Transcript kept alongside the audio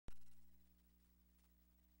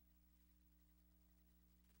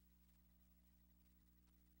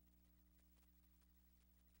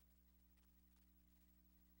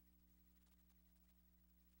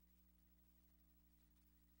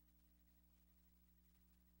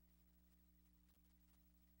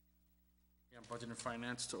Budget and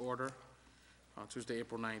Finance to order. Tuesday,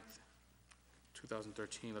 April 9th,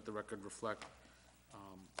 2013. Let the record reflect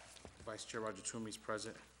Vice Chair Roger Toomey is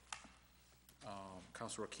present.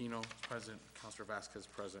 Councilor Aquino is present. Councilor Vasquez is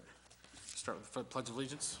present. Start with the Pledge of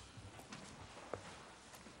Allegiance.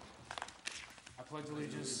 I pledge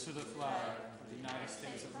allegiance to the flag of the United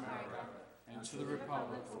States of America and to the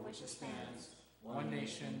republic for which it stands, one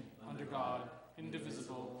nation, under God,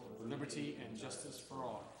 indivisible, with liberty and justice for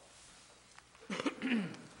all.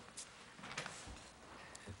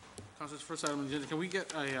 Councilors, first item on the agenda, can we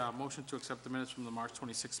get a motion to accept the minutes from the March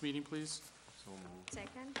 26th meeting, please? So moved.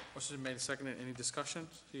 Second. Motion made and seconded. Any discussion?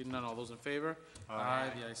 Seeing none, all those in favor?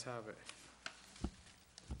 Aye. The ayes have it.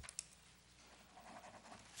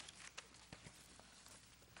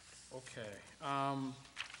 Okay.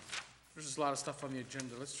 There's just a lot of stuff on the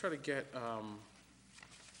agenda. Let's try to get,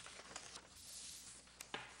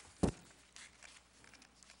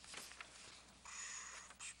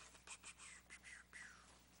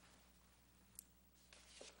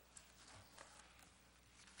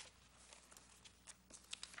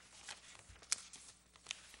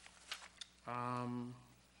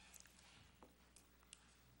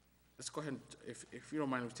 let's go ahead and, if you don't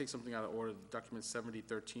mind, we take something out of order, document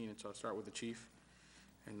 7013, and so I'll start with the chief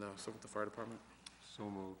and start with the fire department. So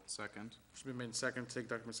moved. Second. Should be made in second to take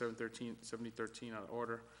document 7013 out of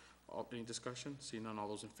order. Any discussion? Seeing none, all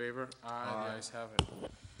those in favor? Aye. The ayes have it.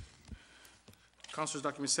 Councilors,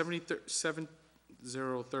 document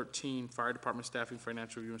 7013, fire department staffing,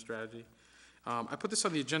 financial review and strategy. I put this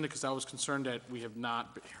on the agenda because I was concerned that we have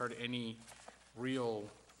not heard any real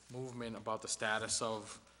movement about the status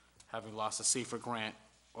of having lost a SAFER grant,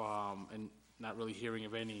 and not really hearing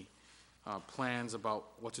of any plans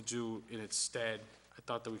about what to do in its stead. I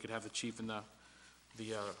thought that we could have the chief and the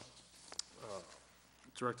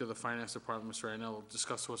director of the finance department, Mr. Arnell,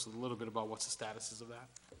 discuss to us a little bit about what's the status is of that.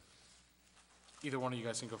 Either one of you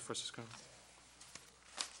guys can go first. Just go.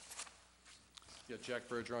 Yeah, Jack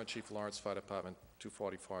Bergeron, Chief Lawrence Fire Department,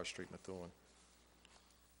 240 Forest Street, Methuen.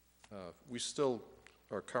 We still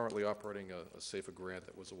are currently operating a SAFER grant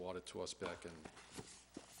that was awarded to us back in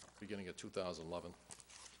beginning of 2011.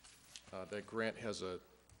 That grant has a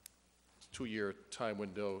 2-year time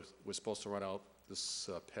window. We're supposed to run out this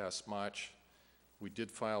past March. We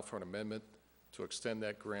did file for an amendment to extend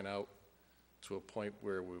that grant out to a point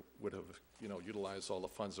where we would have, utilized all the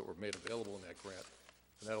funds that were made available in that grant,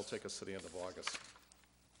 and that'll take us to the end of August.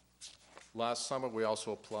 Last summer, we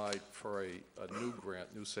also applied for a new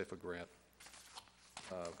grant, new SAFER grant.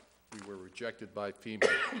 We were rejected by FEMA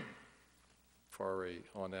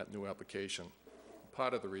on that new application.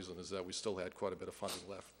 Part of the reason is that we still had quite a bit of funding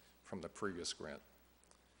left from the previous grant.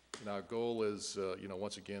 And our goal is,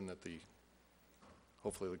 once again, that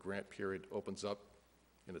hopefully the grant period opens up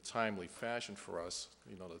in a timely fashion for us,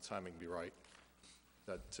 the timing be right,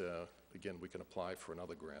 that, again, we can apply for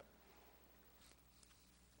another grant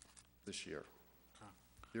this year. Okay.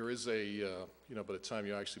 There is by the time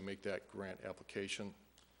you actually make that grant application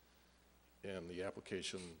and the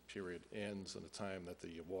application period ends and the time that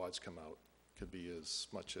the awards come out, could be as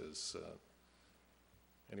much as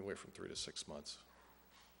anywhere from 3 to 6 months.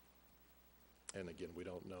 And again, we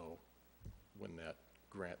don't know when that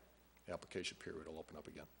grant application period will open up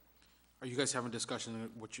again. Are you guys having discussion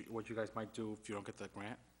what you guys might do if you don't get that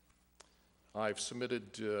grant? I've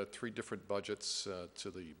submitted 3 different budgets to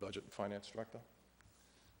the Budget and Finance Director.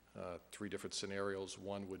 3 different scenarios.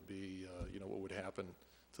 One would be, what would happen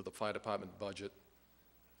to the fire department budget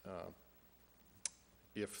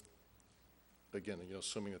if, again,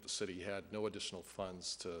 assuming that the city had no additional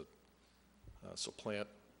funds to supplant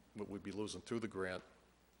what we'd be losing through the grant.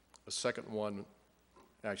 The second one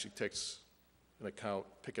actually takes into account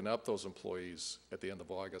picking up those employees at the end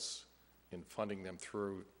of August and funding them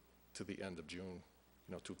through to the end of June,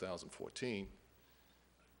 2014,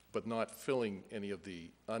 but not filling any of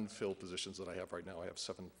the unfilled positions that I have right now. I have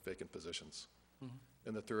 7 vacant positions. Mm-hmm.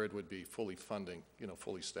 And the third would be fully funding,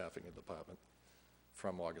 fully staffing the department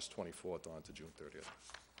from August 24th on to June 30th.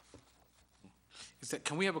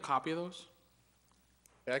 Can we have a copy of those?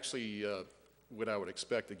 Actually, what I would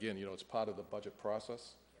expect, again, it's part of the budget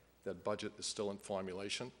process. That budget is still in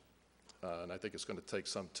formulation, and I think it's going to take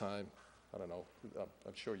some time. I don't know.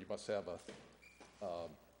 I'm sure you must have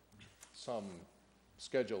some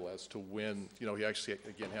schedule as to when, he actually,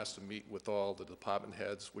 again, has to meet with all the department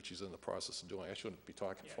heads, which he's in the process of doing. I shouldn't be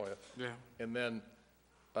talking for you. Yeah. And then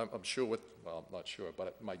I'm sure I'm not sure,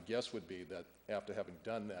 but my guess would be that after having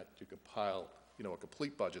done that, you compile, a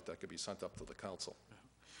complete budget that could be sent up to the council.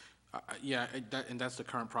 And that's the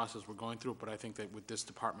current process we're going through, but I think that with this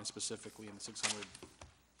department specifically and the 600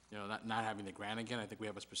 you know, not having the grant again. I think we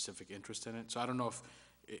have a specific interest in it. So I don't know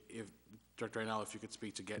if Director Reinell, if you could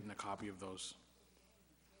speak to getting a copy of those.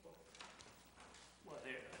 Well,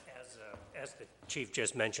 as the chief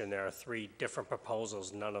just mentioned, there are 3 different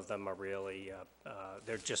proposals. None of them are really,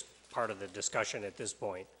 they're just part of the discussion at this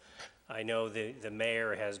point. I know the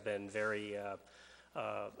mayor has been very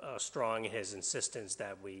strong in his insistence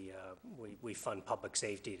that we fund public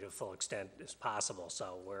safety to the full extent as possible.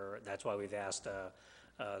 So that's why we've asked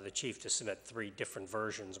the chief to submit 3 different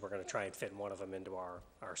versions. We're going to try and fit one of them into our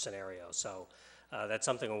scenario. So that's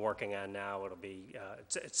something we're working on now. It'll be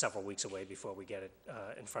it's several weeks away before we get it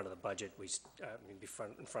in front of the budget.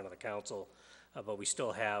 In front of the council, but we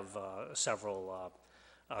still have several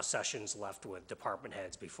sessions left with department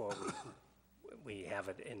heads before we have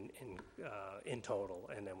it in total,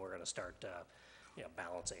 and then we're going to start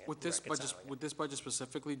balancing it. With this budget, reconciling it. with this budget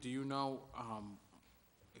specifically, do you know,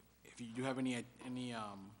 if you do have any,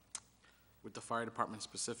 with the fire department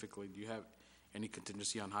specifically, do you have any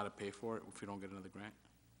contingency on how to pay for it if we don't get another grant?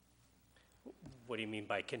 What do you mean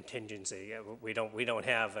by contingency? We don't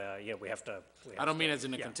have, we have to. I don't mean as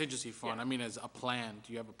in a yeah. contingency fund, Yeah. I mean as a plan.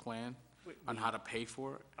 Do you have a plan on how to pay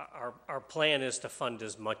for it? Our plan is to fund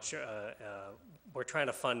as much, we're trying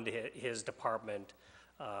to fund his department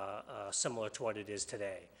similar to what it is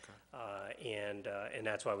today. And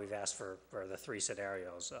that's why we've asked for the 3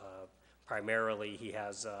 scenarios. Primarily, he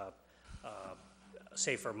has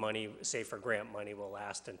safer grant money will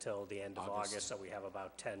last until the end of August, so we have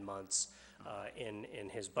about 10 months in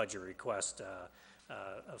his budget request,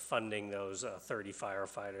 funding those 30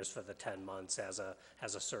 firefighters for the 10 months has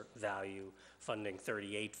a certain value, funding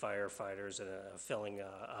 38 firefighters and filling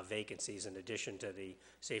vacancies in addition to the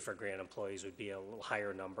safer grant employees would be a little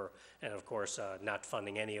higher number. And of course, not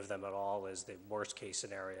funding any of them at all is the worst case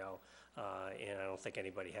scenario. And I don't think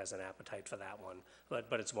anybody has an appetite for that one,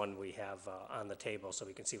 but it's one we have on the table so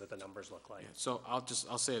we can see what the numbers look like. So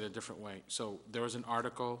I'll say it a different way. So there was an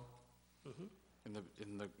article in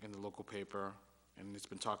the local paper, and it's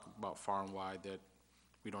been talked about far and wide that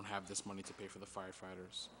we don't have this money to pay for the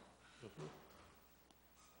firefighters.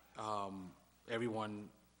 Everyone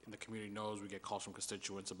in the community knows we get calls from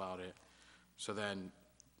constituents about it. So then,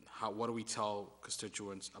 what do we tell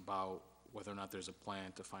constituents about whether or not there's a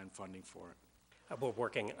plan to find funding for it? We're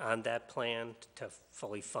working on that plan to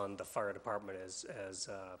fully fund the fire department as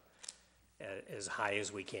high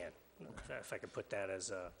as we can. If I could put that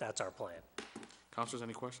as, that's our plan. Councilors,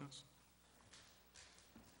 any questions?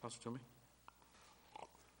 Councilor Toomey?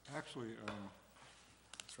 Actually,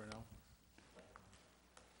 That's right now.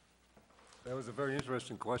 that was a very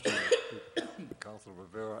interesting question that Councilor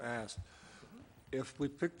Rivera asked. If we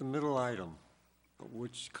pick the middle item,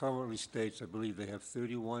 which currently states, I believe they have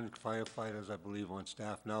 31 firefighters, I believe, on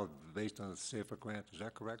staff now, based on the SAFER grant, is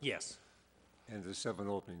that correct? Yes. And there's 7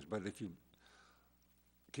 openings, but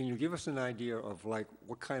can you give us an idea of like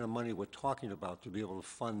what kind of money we're talking about to be able to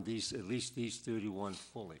fund these, at least these 31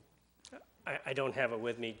 fully? I don't have it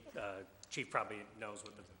with me. Chief probably knows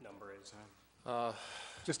what the number is.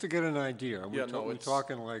 Just to get an idea. Yeah, no, We're it's-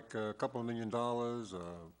 talking like a couple $1 million,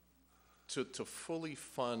 To fully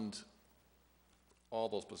fund all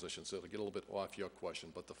those positions, so to get a little bit off your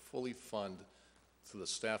question, but to fully fund to the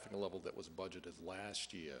staffing level that was budgeted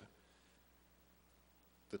last year,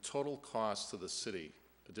 the total cost to the city,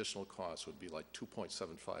 additional costs, would be like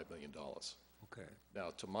 $2.75 million. okay.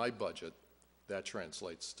 Now, to my budget, that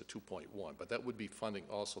translates to 2.1, but that would be funding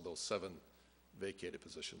also those 7 vacated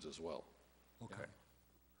positions as well. Okay.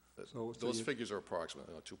 Those you- figures are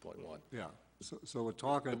approximately 2.1. Yeah, so we're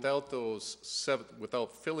talking, Without those 7,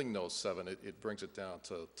 without filling those 7, it brings it down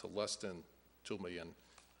to less than 2 million.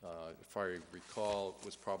 If I recall, it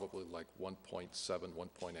was probably like 1.7,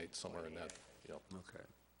 1.8, somewhere in that, you know. okay.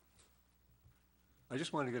 I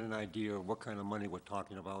just want to get an idea of what kind of money we're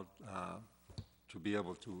talking about to be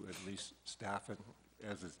able to at least staff it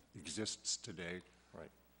as it exists today.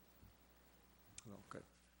 Right. Okay,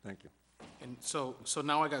 thank you. And so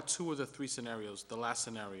now I got 2 of the 3 scenarios. The last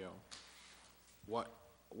scenario,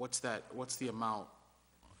 what's the amount?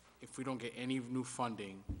 If we don't get any new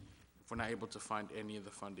funding, if we're not able to find any of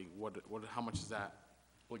the funding, how much is that?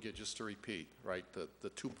 Well, again, just to repeat, right, the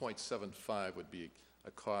 2.75 would be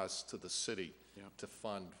a cost to the city Yeah. to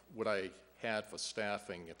fund what I had for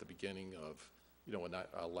staffing at the beginning of, in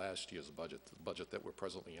our last year's budget, the budget that we're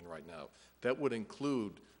presently in right now. That would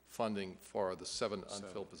include funding for the 7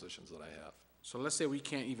 unfilled positions that I have. So let's say we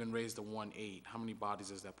can't even raise the 1.8, how many bodies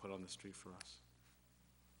does that put on the street for us?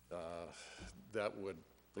 That would,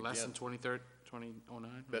 Less than again,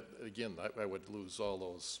 2009? I would lose all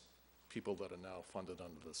those people that are now funded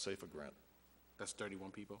under the SAFER grant. That's 31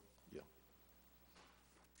 people. Yeah.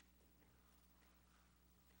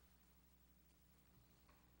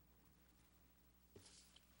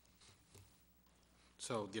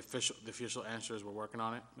 So the official answer is we're working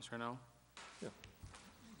on it, Mr. Hernell?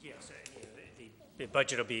 Yes, the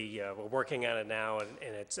budget will be, we're working on it now,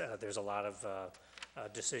 and it's, there's a lot of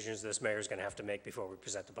decisions this mayor's gonna have to make before we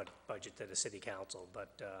present the budget to the city council,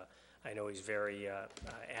 but I know he's very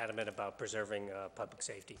adamant about preserving public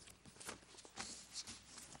safety.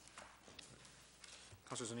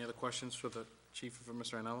 Councilors, any other questions for the chief or for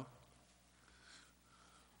Mr. Anello?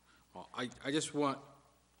 Well, I just want,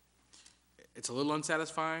 it's a little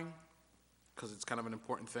unsatisfying, because it's kind of an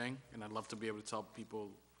important thing, and I'd love to be able to tell people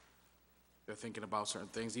they're thinking about certain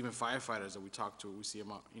things, even firefighters that we talk to, we see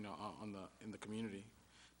them, you know, in the community.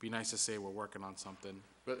 Be nice to say we're working on something.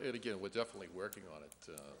 But, and again, we're definitely working on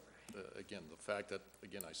it. Again, the fact that,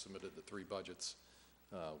 again, I submitted the 3 budgets,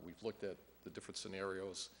 we've looked at the different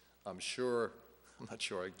scenarios. I'm not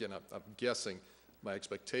sure, again, I'm guessing, my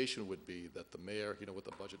expectation would be that the mayor, you know, with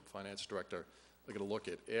the budget and finance director, they're gonna look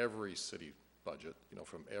at every city budget, you know,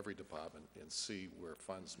 from every department and see where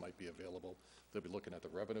funds might be available. They'll be looking at the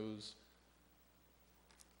revenues.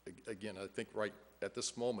 Again, I think right at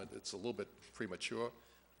this moment, it's a little bit premature.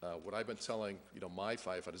 What I've been telling, you know, my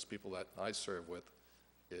firefighters, people that I serve with,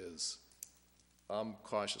 is I'm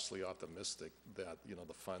cautiously optimistic that, you know,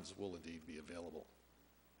 the funds will indeed be available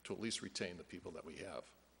to at least retain the people that we have.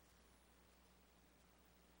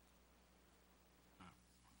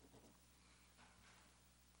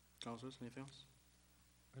 Councilors, anything else?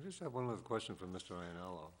 I just have one other question for Mr.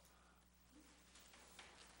 Ianello.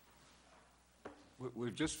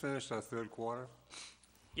 We've just finished our 3rd quarter,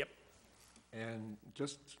 Yep. and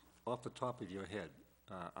just off the top of your head,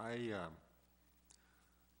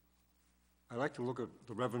 I like to look at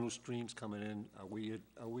the revenue streams coming in. Are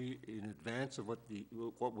we in advance of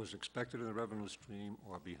what was expected in the revenue stream,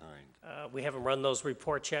 or behind? We haven't run those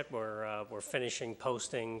reports yet. We're finishing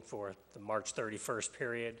posting for the March 31st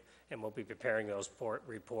period, and we'll be preparing those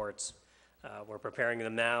reports. We're preparing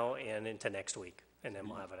them now and into next week, and then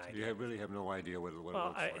we'll have an idea. You really have no idea what it looks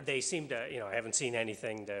Well, like? they seem to, you know, I haven't seen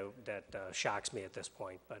anything that shocks me at this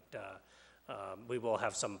point, but we will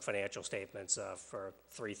have some financial statements for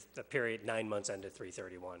the period 9 months ended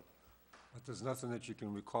 3/31. But there's nothing that you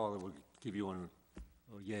can recall that would give you a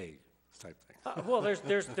yay type thing? Well,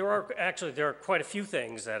 there are quite a few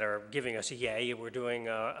things that are giving us a yay. We're doing,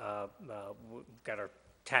 we've got our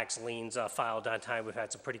tax liens filed on time. We've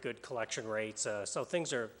had some pretty good collection rates. So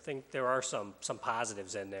there are some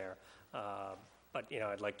positives in there. But, you know,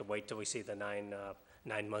 I'd like to wait till we see the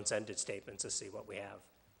 9 months ended statements to see what we have.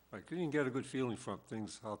 Right, you can get a good feeling from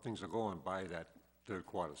how things are going by that 3rd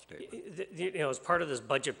quarter statement. You know, as part of this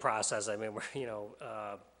budget process, I mean, you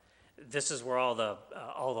know, this is where all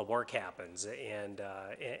the work happens, and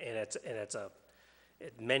it's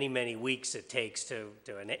many weeks it takes to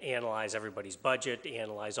analyze everybody's budget,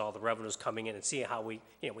 analyze all the revenues coming in, and see how we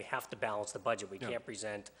have to balance the budget. We can't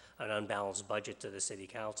present an unbalanced budget to the city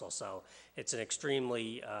council, so it's an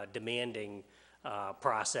extremely demanding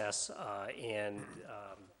process,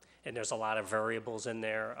 and there's a lot of variables in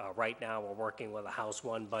there. Right now, we're working with a House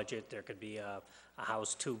 1 budget. There could be a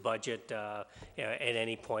House 2 budget you know, at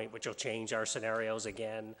any point, which will change our scenarios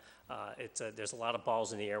again. There's a lot of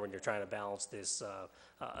balls in the air when you're trying to balance this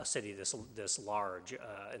a city this large,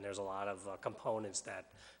 and there's a lot of components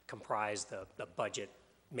that comprise the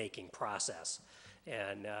budget-making process.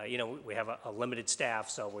 And, you know, we have a limited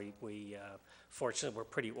staff, so we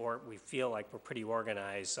fortunately, we feel like we're pretty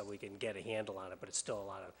organized, so we can get a handle on it, but it's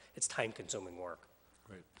still it's time-consuming work.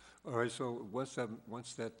 Great. All right, so once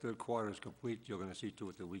that 3rd quarter is complete, you're gonna see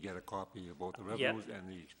to it that we get a copy of both the revenues and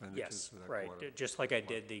the expenditures Yes, for that right. quarter? Just like I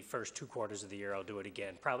did the first 2 quarters of the year, I'll do it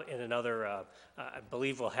again. Probably in another, I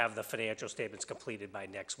believe we'll have the financial statements completed by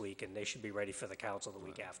next week, and they should be ready for the council the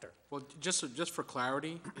week after. Well, just for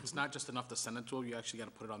clarity, it's not just enough to send it to them, you actually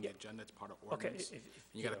gotta put it on the agenda, it's part of Okay. ordinance.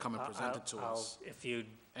 You gotta come and present it to us. If you,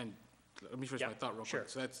 And let me finish Yeah, my thought real sure.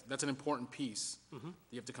 quick. So that's an important piece. You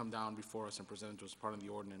have to come down before us and present it to us as part of the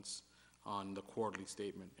ordinance on the quarterly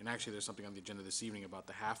statement. And actually, there's something on the agenda this evening about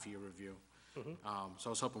the half-year review. So I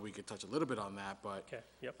was hoping we could touch a little bit on that, but okay,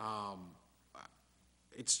 yep. I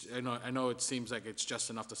know it seems like it's just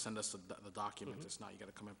enough to send us the document. It's not, you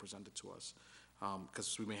gotta come and present it to us.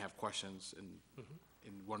 Because we may have questions and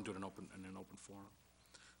want to do it in an open forum.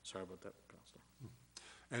 Sorry about that, Counselor.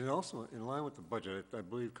 And also, in line with the budget, I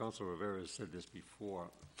believe Councilor Rivera has said this before,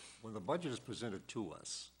 when the budget is presented to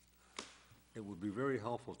us, it would be very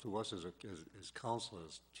helpful to us as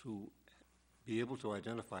councilors to be able to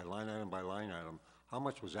identify line item by line item, how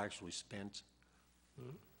much was actually spent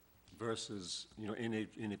versus,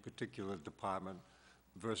 in a particular department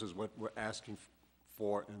versus what we're asking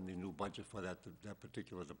for in the new budget for that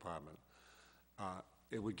particular department.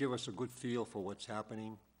 It would give us a good feel for what's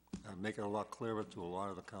happening, make it a lot clearer to a lot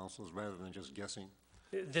of the councils rather than just guessing.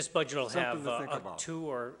 This budget will have Something to think about.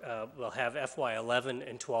 we'll have FY 11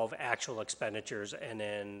 and 12 actual expenditures, and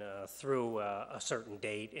then through a certain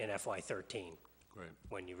date in FY 13, Great.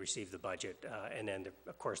 when you receive the budget, and then,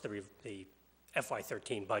 of course, the FY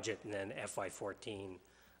 13 budget, and then FY 14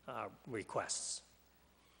 requests.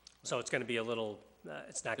 So it's going to be a little,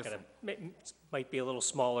 it's not going to, might be a little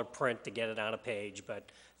smaller print to get it on a page,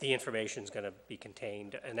 but the information's going to be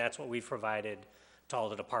contained, and that's what we've provided to all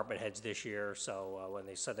the department heads this year. So when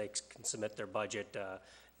they said they can submit their budget,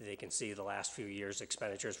 they can see the last few years'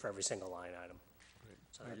 expenditures for every single line item.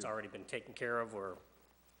 So that's already been taken care of, or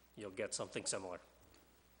you'll get something similar.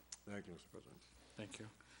 Thank you, Mr. President. Thank you.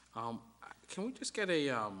 Can we just get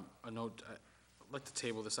a note, I'd like to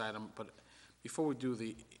table this item, but before we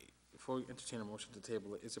entertain a motion to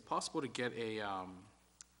table it, is it possible to get a,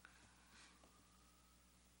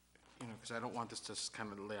 because I don't want this to just kind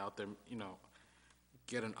of lay out there,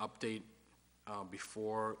 get an update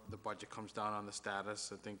before the budget comes down on the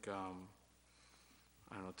status. I think,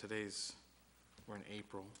 I don't know, we're in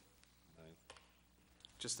April.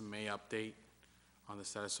 Just a May update on the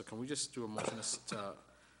status. So can we just do a motion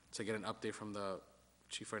to get an update from the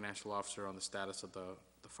Chief Financial Officer on the status of the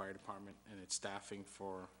fire department and its staffing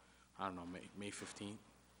for, I don't know, May 15th?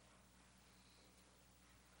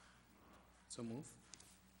 So move.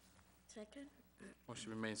 Second? Motion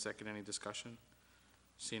been made, second. Any discussion?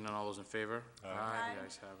 Seeing none, all those in favor? Aye. The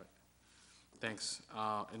ayes have it. Thanks.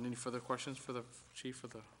 And any further questions for the chief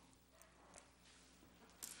of the?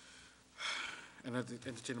 And I'd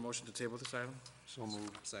entertain a motion to table this item. So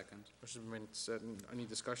moved. Second. Motion been made, second. Any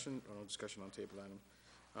discussion? Or no discussion on table item?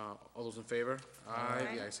 All those in favor? Aye.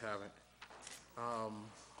 The ayes have it.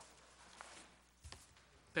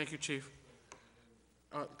 Thank you, chief.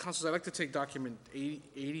 Councilors, I'd like to take document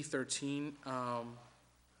 8013 out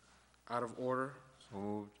of order. So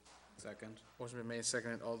moved. Second. Motion been made,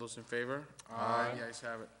 seconded. All those in favor? Aye. The ayes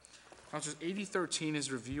have it. Councilors, 8013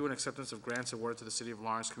 is review and acceptance of grants awarded to the City of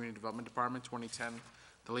Lawrence Community Development Department 2010,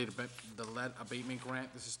 the lead abatement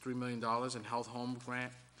grant. This is $3 million, and health home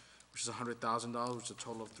grant, which is $100,000, which is a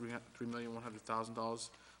total of $3,100,000.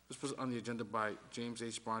 This was on the agenda by James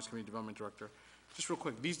H. Barnes, Community Development Director. Just real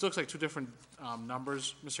quick, these looks like two different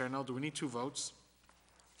numbers. Mr. Arnell, do we need two votes?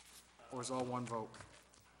 Or is all one vote?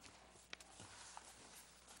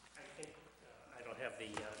 I don't have the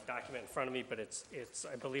document in front of me, but it's,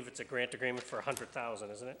 I believe it's a grant agreement for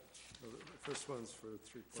 100,000, isn't it? The first one's for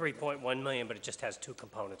 3. 3.1 million, but it just has two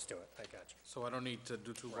components to it. I got you. So I don't need to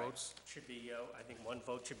do two votes? Should be, I think one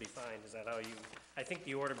vote should be fine. Is that how you, I think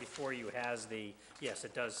the order before you has the, yes,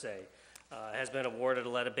 it does say, has been awarded a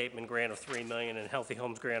lead abatement grant of $3 million and Healthy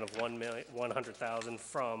Homes grant of $100,000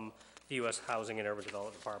 from the U.S. Housing and Urban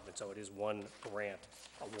Development Department. So it is one grant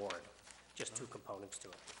award, just two components to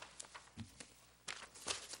it.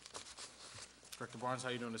 Director Barnes, how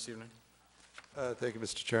are you doing this evening? Thank you,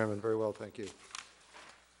 Mr. Chairman. Very well, thank you.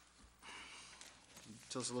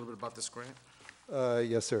 Tell us a little bit about this grant.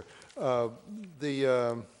 Yes, sir.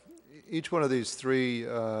 Each one of these three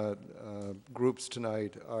groups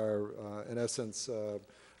tonight are, in essence,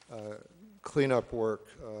 cleanup work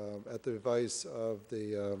at the advice of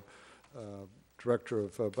the Director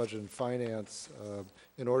of Budget and Finance.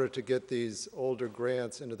 In order to get these older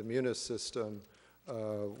grants into the Munis system,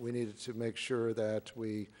 we needed to make sure that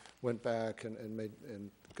we went back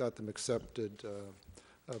and got them accepted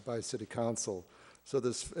by City Council. So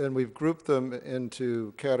and we've grouped them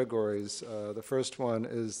into categories. The first one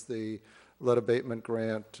is the lead abatement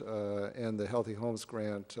grant and the Healthy Homes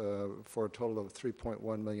grant for a total of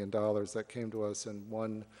 $3.1 million. That came to us in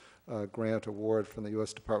one grant award from the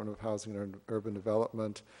U.S. Department of Housing and Urban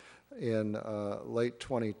Development in late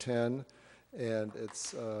 2010, and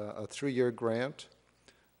it's a 3-year grant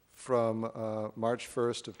from March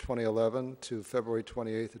 1st of 2011 to February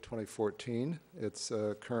 28th of 2014. It's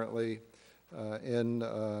currently in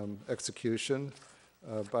execution.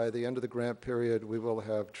 By the end of the grant period, we will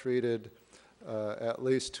have treated at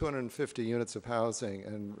least 250 units of housing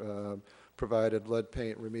and provided lead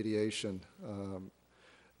paint remediation.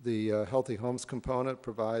 The Healthy Homes component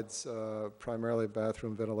provides primarily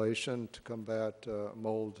bathroom ventilation to combat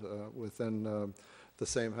mold within the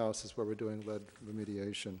same houses where we're doing lead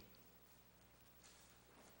remediation.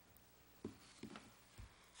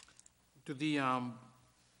 Do the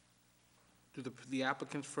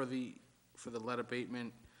applicants for the lead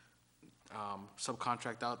abatement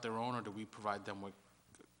subcontract out their own, or do we provide them with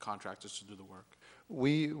contractors to do the work?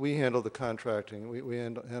 We handle the contracting, we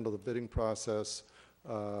handle the bidding process.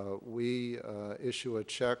 We issue a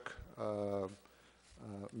check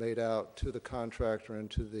made out to the contractor and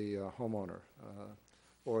to the homeowner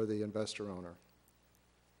or the investor owner.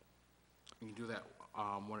 And you do that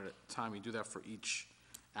one at a time? You do that for each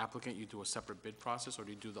applicant? You do a separate bid process, or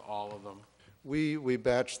do you do all of them? We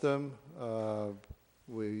batch them,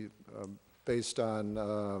 based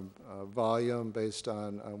on volume, based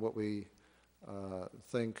on what we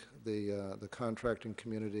think the contracting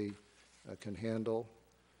community can handle.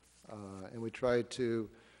 And we try to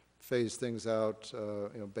phase things out,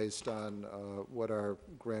 based on what our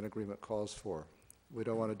grant agreement calls for. We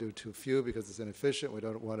don't want to do too few because it's inefficient. We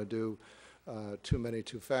don't want to do too many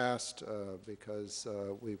too fast because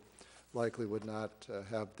we likely would not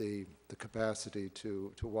have the capacity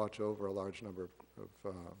to watch over a large number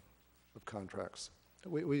of contracts.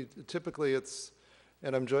 We typically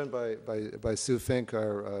and I'm joined by Sue Fink,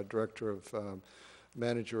 our Director of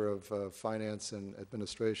Manager of Finance and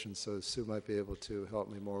Administration, so Sue might be able to help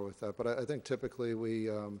me more with that. But I think typically we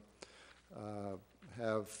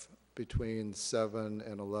have between 7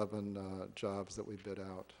 and 11 jobs that we bid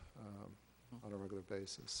out on a regular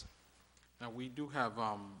basis. Now, we do have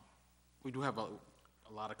a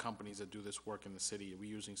lot of companies that do this work in the city. Are we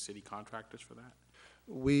using city contractors for that?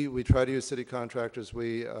 We try to use city contractors.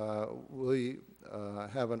 We have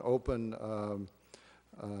an open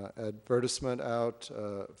advertisement out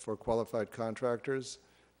for qualified contractors,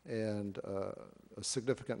 and a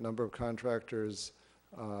significant number of contractors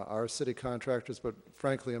are city contractors, but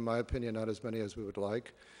frankly, in my opinion, not as many as we would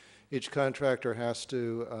like. Each contractor has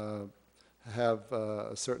to have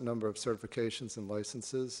a certain number of certifications and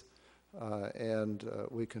licenses, and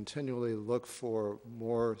we continually look for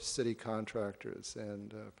more city contractors.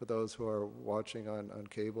 And for those who are watching on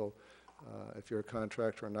cable, if you're a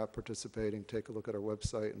contractor and not participating, take a look at our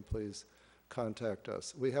website and please contact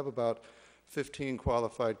us. We have about 15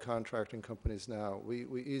 qualified contracting companies now.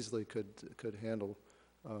 We easily could handle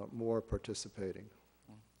more participating.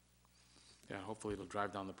 Yeah, hopefully it'll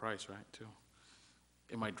drive down the price, right, too?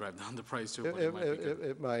 It might drive down the price, too, but it might be good.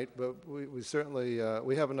 It might, but we certainly,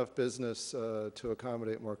 we have enough business to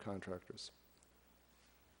accommodate more contractors.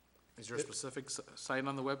 Is there a specific site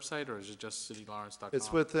on the website, or is it just citylawrence.com?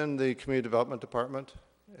 It's within the Community Development Department,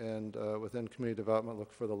 and within Community Development,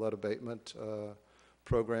 look for the lead abatement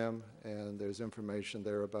program, and there's information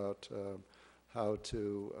there about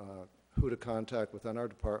who to contact within our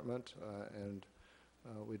department, and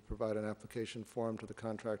we'd provide an application form to the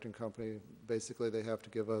contracting company. Basically, they have to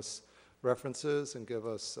give us references and give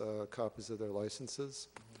us copies of their licenses.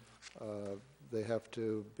 They have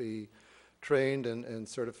to be trained and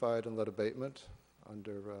certified in lead abatement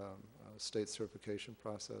under a state certification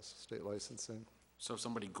process, state licensing. So if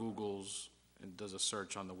somebody Googles and does a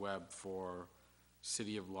search on the web for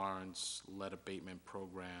City of Lawrence lead abatement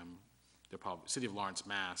program, they'll probably, City of Lawrence,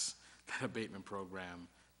 Mass, lead abatement program,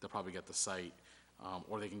 they'll probably get the site.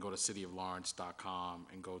 Or they can go to citylawrence.com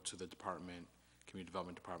and go to the department, Community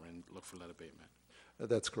Development Department, and look for lead abatement.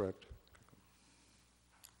 That's correct.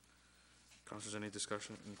 Councilors, any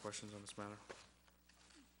discussion, any questions on this matter?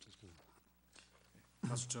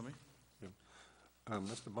 Councilor Toomey?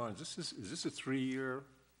 Mr. Barnes, is this a 3-year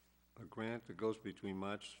grant that goes between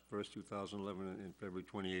March 1st, 2011 and February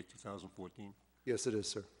 28th, 2014? Yes, it is,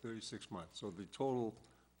 sir. 36 months. So the total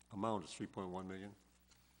amount is 3.1 million?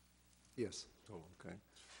 Yes. Total, okay.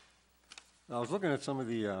 Now, I was looking at some of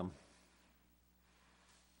the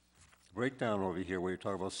breakdown over here where you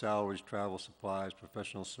talk about salaries, travel, supplies,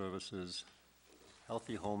 professional services,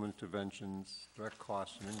 healthy home interventions, direct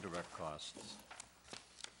costs and indirect costs.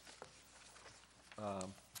 The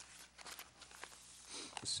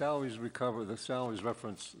salaries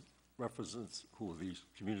represents who, the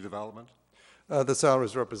community development? The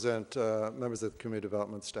salaries represent members of the community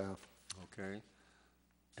development staff. Okay.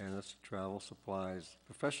 And that's travel, supplies,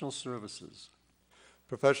 professional services.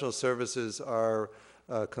 Professional services are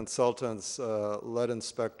consultants, lead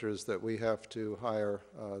inspectors that we have to hire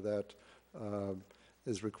that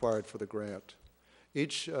is required for the grant.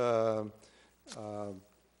 Each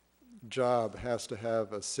job has to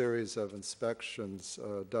have a series of inspections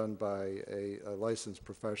done by a licensed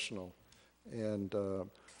professional, and a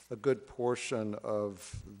good portion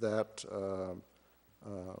of that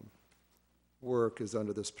work is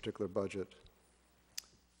under this particular budget.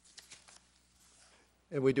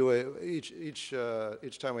 And we do each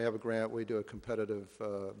time we have a grant, we do a competitive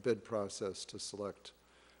bid process to select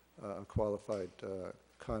a qualified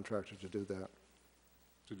contractor to do that.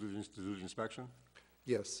 To do the inspection?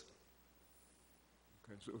 Yes.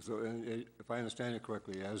 Okay, if I understand it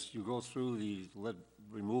correctly, as you go through the lead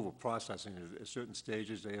removal processing, at certain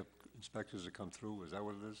stages, they have inspectors that come through, is that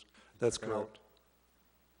what it is? That's Check it out?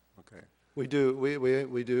 correct. Okay, We do,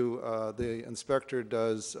 we do, the inspector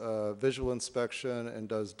does visual inspection and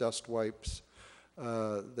does dust wipes.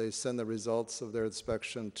 They send the results of their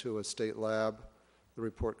inspection to a state lab. The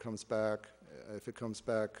report comes back. If it comes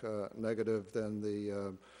back negative, then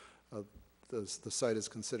the site is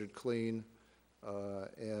considered clean,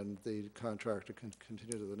 and the contractor can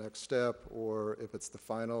continue to the next step, or if it's the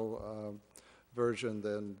final version,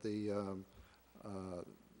 then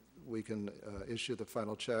we can issue the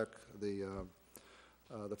final check. The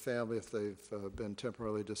family, if they've been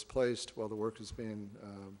temporarily displaced while the work is being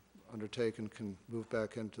undertaken, can move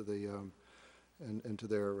back into into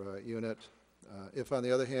their unit. If, on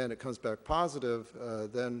the other hand, it comes back positive,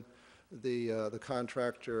 then the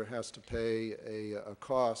contractor has to pay a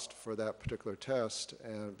cost for that particular test,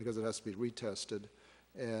 and because it has to be retested,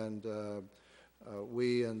 and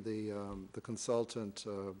we and the consultant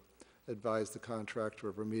advise the contractor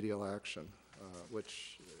of remedial action,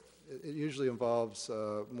 which it usually involves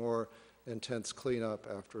more intense cleanup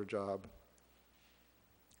after a job.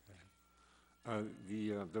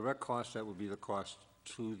 the direct cost, that would be the cost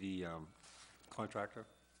to the contractor?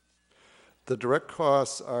 The direct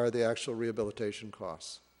costs are the actual rehabilitation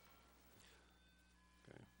costs.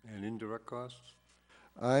 And indirect costs?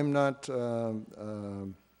 I'm not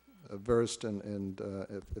versed in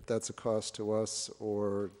if that's a cost to us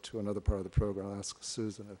or to another part of the program. I'll ask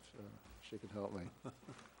Susan if she can help me.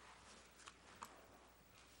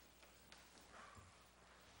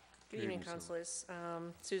 Good evening, councilors.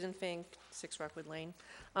 Susan Fink, 6 Rockwood Lane.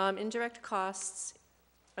 Indirect costs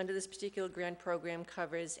under this particular grant program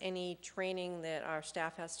covers any training that our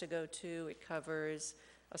staff has to go to. It covers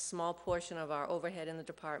a small portion of our overhead in the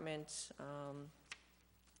department,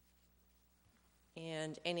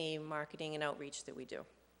 and any marketing and outreach that we do.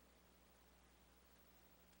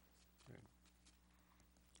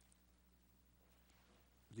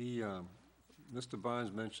 Mr.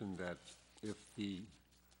 Barnes mentioned that if the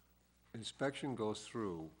inspection goes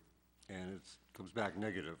through and it comes back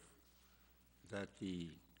negative, that the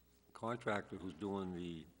contractor who's doing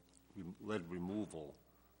the lead removal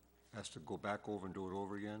has to go back over and do it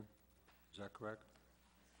over again? Is that correct?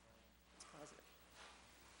 It's positive.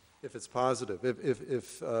 If it's positive,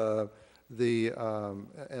 if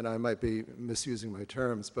and I might be misusing my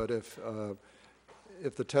terms, but if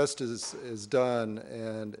the test is done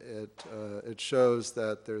and it shows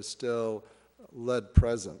that there's still lead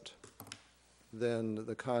present, then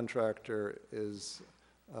the contractor is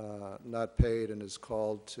not paid and is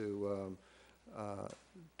called to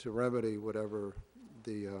remedy whatever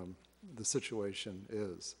the situation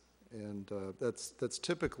is, and that's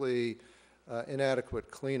typically inadequate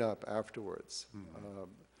cleanup afterwards.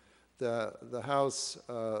 The house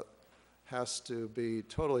has to be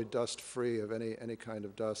totally dust-free of any kind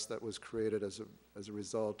of dust that was created as a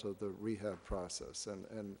result of the rehab process.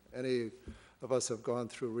 And any of us have gone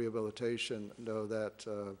through rehabilitation know that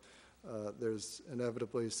there's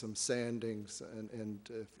inevitably some sandings, and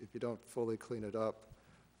if you don't fully clean it up,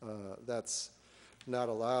 that's not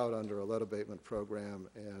allowed under a lead abatement program,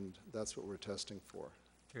 and that's what we're testing for.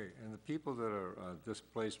 Okay, and the people that are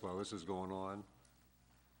displaced while this is going on,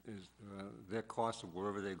 is their cost of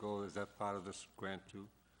wherever they go, is that part of this grant too?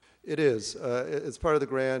 It is. It's part of the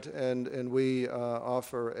grant, and we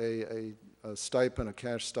offer a stipend, a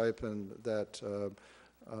cash stipend that,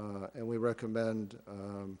 and we recommend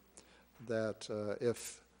that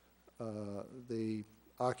if the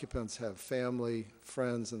occupants have family,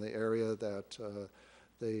 friends in the area, that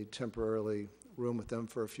they temporarily room with them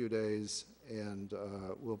for a few days, and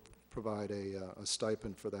we'll provide a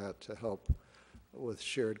stipend for that to help with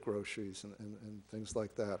shared groceries and things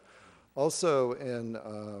like that. Also,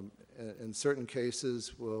 in certain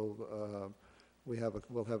cases, we'll have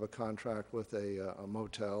a contract with a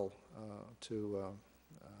motel to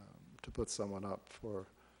put someone up for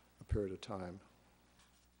a period of time.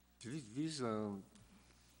 Do these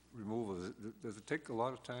removals, does it take a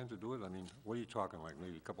lot of time to do it? I mean, what are you talking, like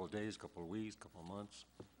maybe a couple of days, couple of weeks, couple of months?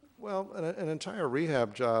 Well, an entire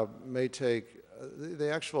rehab job may take,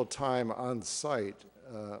 the actual time on site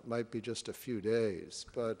might be just a few days,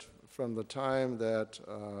 but from the time that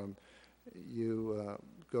you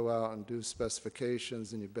go out and do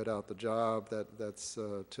specifications and you bid out the job, that's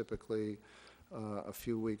typically a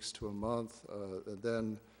few weeks to a month, and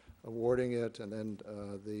then awarding it, and then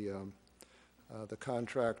the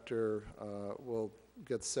contractor will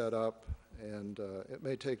get set up, and it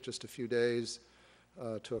may take just a few days.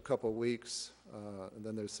 to a couple weeks, and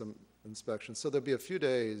then there's some inspection. So there'll be a few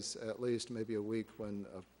days, at least, maybe a week, when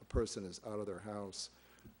a person is out of their house,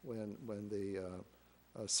 when the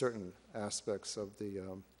certain aspects of the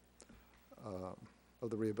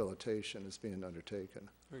rehabilitation is being undertaken.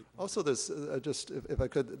 Also, there's, if I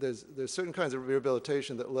could, there's certain kinds of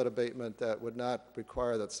rehabilitation that lead abatement that would not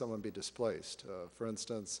require that someone be displaced. For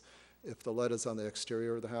instance, if the lead is on the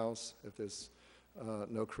exterior of the house, if there's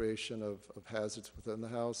no creation of hazards within the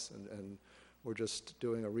house, and we're just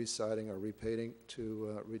doing a residing or repainting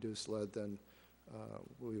to reduce lead, then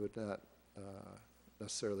we would not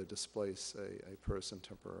necessarily displace a person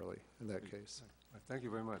temporarily in that case. Thank you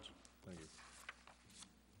very much. Thank you.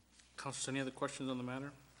 Councilors, any other questions on the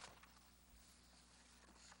matter?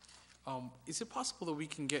 Is it possible that we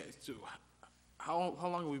can get to, how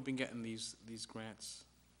long have we been getting these grants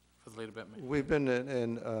for the late abatement? We've been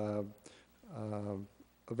in a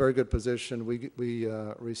very good position. We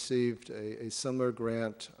received a similar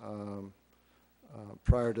grant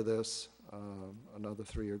prior to this, another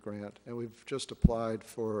 3-year grant, and we've just applied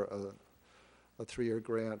for a 3-year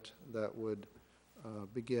grant that would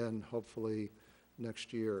begin hopefully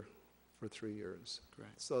next year for 3 years. Great.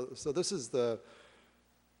 So this is the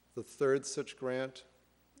third such grant,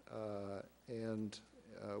 and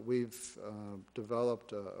we've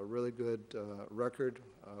developed a really good record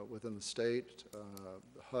within the state.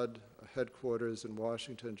 HUD headquarters in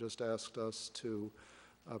Washington just asked us to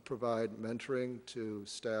provide mentoring to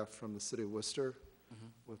staff from the city of Worcester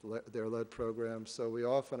with their lead program. So we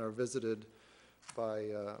often are visited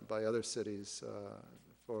by other cities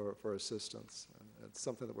for assistance. And it's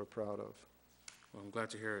something that we're proud of. Well, I'm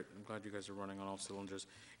glad to hear it. I'm glad you guys are running on all cylinders.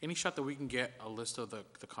 Any shot that we can get a list of the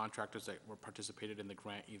contractors that were participated in the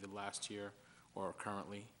grant either last year or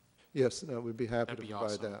currently? Yes, no, we'd be happy That'd to be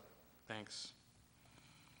provide awesome. that. Thanks.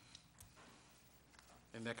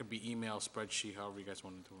 And that could be email, spreadsheet, however you guys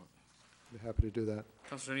want to do it. Be happy to do that.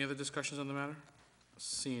 Councilor, any other discussions on the matter?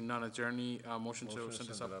 Seeing none, is there any motion to send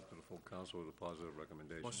this up? it up to the full council with a positive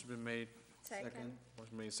recommendation. Motion's been made. Second.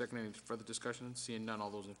 Motion made second. Any further discussion? Seeing none, all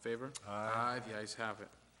those in favor? Aye. The ayes have it.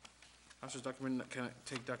 Councilors, can I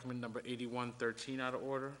take document number 8113 out of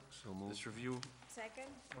order? So moved. This review, Second.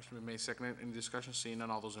 motion been made second. Any discussion? Seeing none,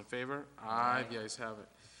 all those in favor? Aye. The ayes have it.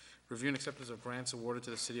 Review and acceptance of grants awarded to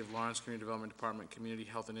the City of Lawrence Community Development Department Community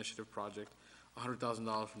Health Initiative Project,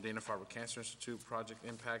 $100,000 from Dana-Farber Cancer Institute, Project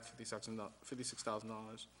Impact,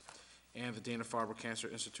 $56,000, and the Dana-Farber Cancer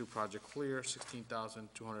Institute Project Clear,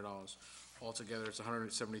 $16,200. Altogether, it's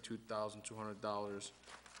 $172,200.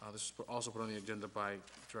 This is also put on the agenda by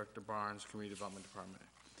Director Barnes, Community Development Department.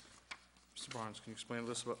 Mr. Barnes, can you explain a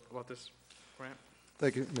little about this grant?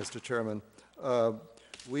 Thank you, Mr. Chairman.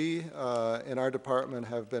 We, in our department,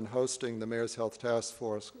 have been hosting the Mayor's Health Task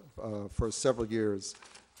Force for several years,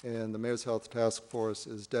 and the Mayor's Health Task Force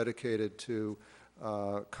is dedicated to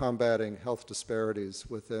combating health disparities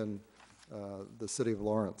within the City of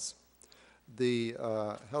Lawrence. The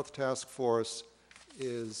Health Task Force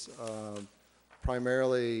is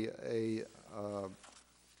primarily a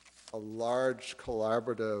large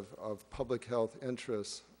collaborative of public health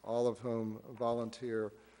interests, all of whom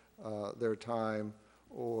volunteer their time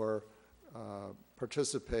or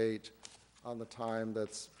participate on the time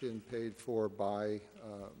that's being paid for by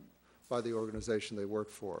the organization they work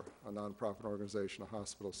for, a nonprofit organization, a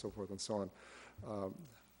hospital, so forth and so on.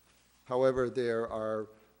 However, there are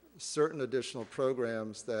certain additional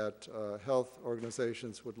programs that health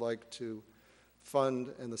organizations would like to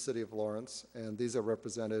fund in the City of Lawrence, and these are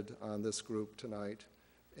represented on this group tonight.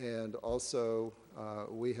 And also,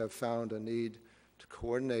 we have found a need to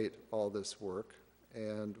coordinate all this work,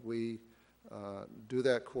 and we do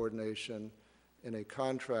that coordination in a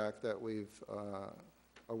contract that we've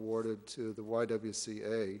awarded to the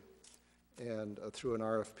YWCA and through an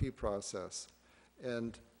RFP process.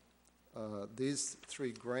 And these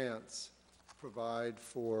 3 grants provide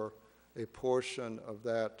for a portion of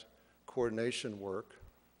that coordination work,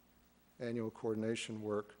 annual coordination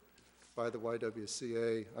work by the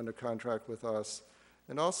YWCA under contract with us.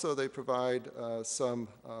 And also they provide some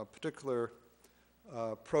particular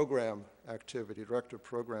program activity, directed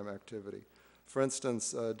program activity. For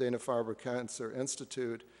instance, Dana-Farber Cancer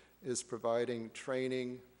Institute is providing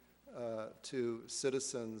training to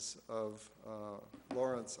citizens of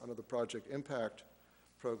Lawrence under the Project Impact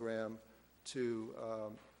program to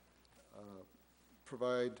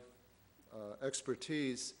provide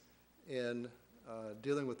expertise in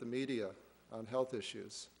dealing with the media on health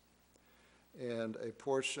issues. And a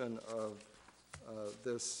portion of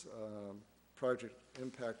this Project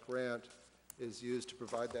Impact grant is used to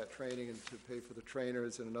provide that training and to pay for the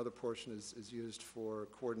trainers, and another portion is used for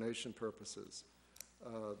coordination purposes.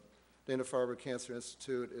 Dana-Farber Cancer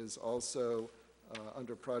Institute is also,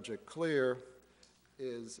 under Project CLEAR,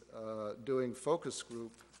 is doing focus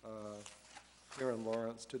group here in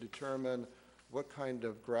Lawrence to determine what kind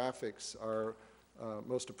of graphics are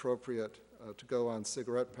most appropriate to go on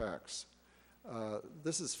cigarette packs.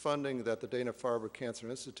 This is funding that the Dana-Farber Cancer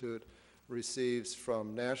Institute receives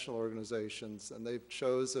from national organizations, and they've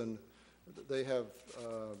chosen, they have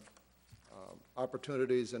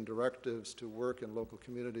opportunities and directives to work in local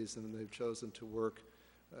communities, and they've chosen to work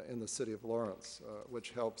in the city of Lawrence,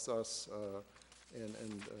 which helps us in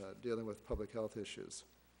dealing with public health issues.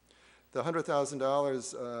 The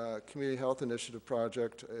 $100,000 Community Health Initiative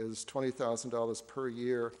project is $20,000 per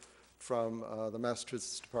year from the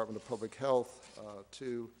Massachusetts Department of Public Health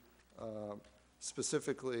to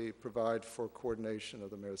specifically provide for coordination of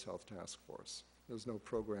the Mayor's Health Task Force. There's no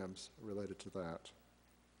programs related to that.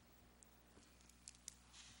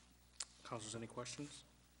 Councilors, any questions?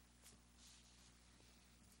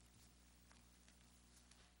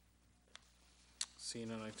 Seeing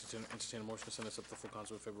none, I entertain a motion to send this up to full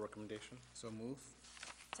council with favorable recommendation. So move.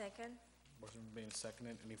 Second. Motion made and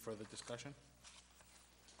seconded. Any further discussion?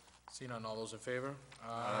 Seeing none, all those in favor?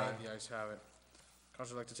 Aye. The ayes have it.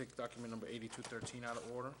 Council would like to take document number 8213 out of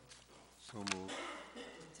order. So moved.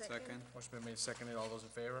 Second. Motion been made and seconded. All those in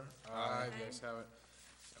favor? Aye. The ayes have it.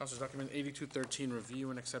 Council, document 8213,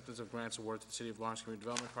 review and acceptance of grants awarded to the City of Lawrence Community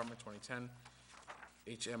Development Department 2010.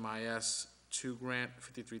 HMIS 2 grant,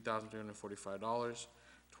 $53,345.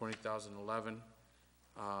 2011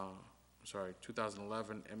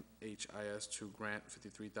 MHIS 2 grant,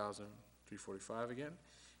 $53,345 again.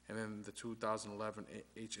 And then the 2011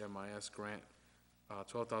 HMIS grant,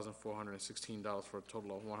 $12,416 for a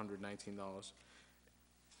total of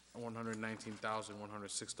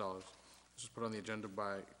 $119,106. This was put on the agenda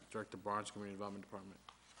by Director Barnes, Community Development Department.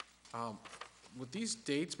 With these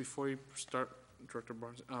dates, before you start, Director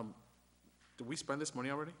Barnes, did we spend this money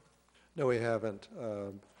already? No, we haven't.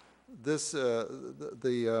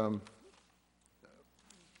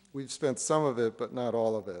 We've spent some of it, but not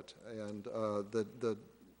all of it. And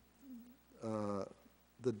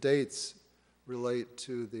the dates relate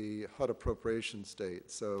to the HUD appropriations date.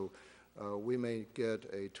 So we may get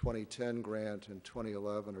a 2010 grant in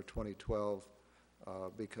 2011 or 2012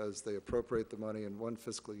 because they appropriate the money in one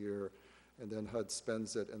fiscal year, and then HUD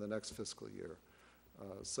spends it in the next fiscal year.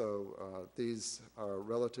 These are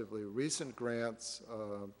relatively recent grants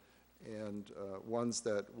and ones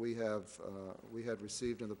that we had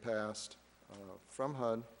received in the past from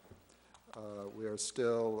HUD. We are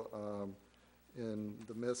still in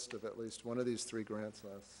the midst of at least one of these three grants.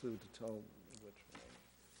 I'll ask Sue to tell which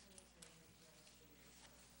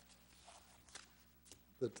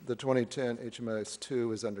one. The 2010 HMIS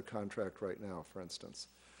 2 is under contract right now, for instance.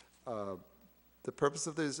 The purpose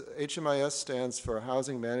of these, HMIS stands for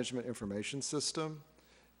Housing Management Information System,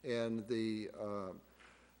 and the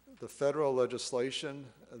federal legislation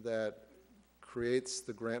that creates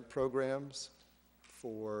the grant programs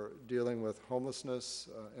for dealing with homelessness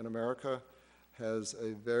in America has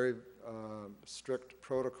a very strict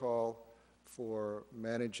protocol for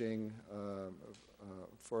managing,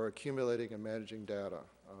 for accumulating and managing data.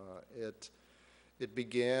 It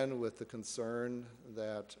began with the concern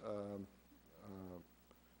that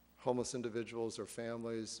homeless individuals or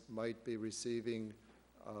families might be receiving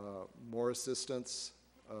more assistance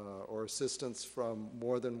or assistance from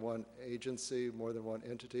more than one agency, more than one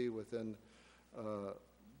entity within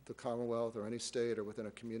the Commonwealth or any state or within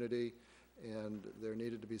a community, and there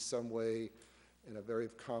needed to be some way in a very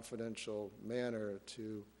confidential manner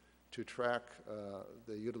to track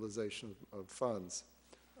the utilization of funds.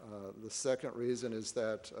 The second reason is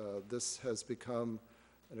that this has become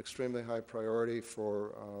an extremely high priority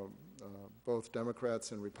for both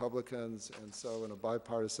Democrats and Republicans, and so in a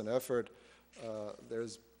bipartisan effort,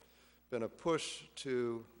 there's been a push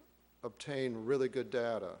to obtain really good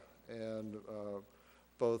data, and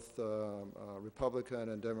both Republican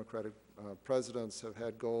and Democratic presidents have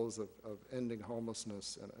had goals of ending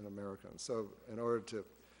homelessness in America. And so in order to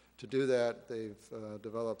do that, they've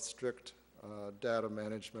developed strict data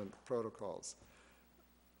management protocols.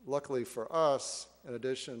 Luckily for us, in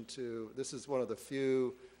addition to, this is one of the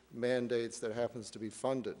few mandates that happens to be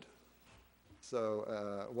funded.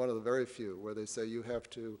 So one of the very few where they say you have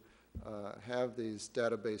to have these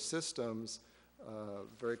database systems,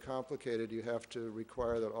 very complicated. You have to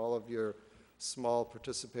require that all of your small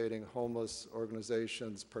participating homeless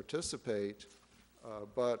organizations participate,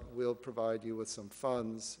 but we'll provide you with some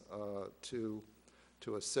funds to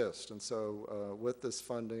to assist. And so with this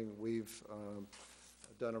funding, we've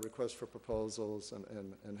done a request for proposals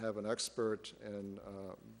and have an expert in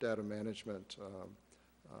data management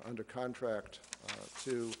under contract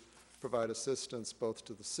to provide assistance both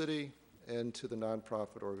to the city and to the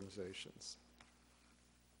nonprofit organizations.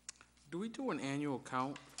 Do we do an annual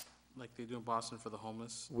count like they do in Boston for the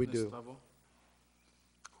homeless? We this do. level?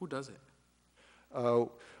 Who does it?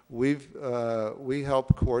 We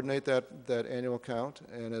help coordinate that annual count,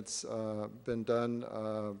 and it's been done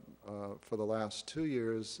for the last 2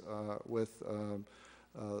 years with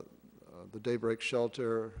the Daybreak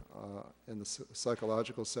Shelter and the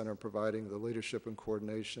Psychological Center providing the leadership and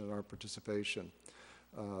coordination and our participation.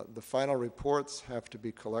 The final reports have to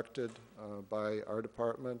be collected by our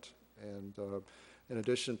department, and in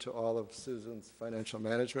addition to all of Susan's financial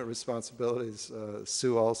management responsibilities,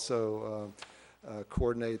 Sue also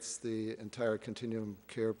coordinates the entire continuum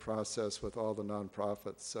care process with all the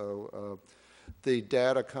nonprofits. So the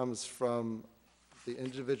data comes from the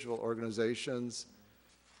individual organizations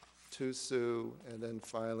to Sue, and then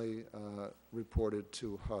finally reported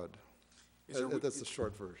to HUD. That's the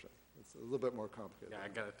short version. It's a little bit more complicated. Yeah, I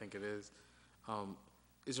gotta think it is.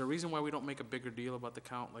 Is there a reason why we don't make a bigger deal about the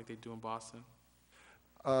count like they do in Boston?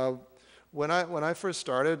 When I first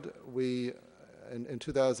started, we, in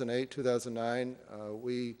 2008, 2009,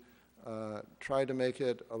 we tried to make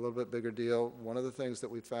it a little bit bigger deal. One of the things that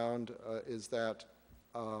we found is that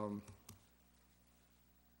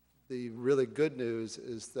the really good news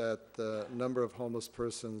is that the number of homeless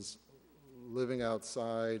persons living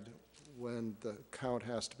outside when the count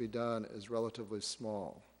has to be done is relatively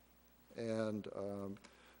small. And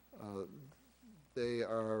they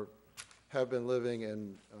have been living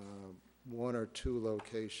in 1 or 2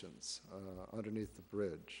 locations underneath the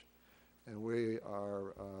bridge. And we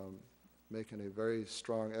are making a very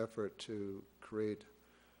strong effort to create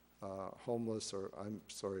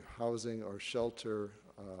housing or shelter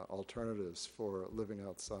alternatives for living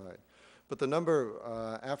outside. But the number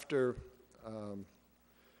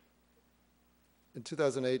in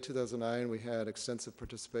 2008, 2009, we had extensive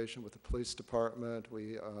participation with the police department.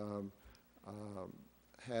 We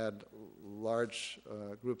had large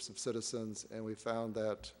groups of citizens, and we found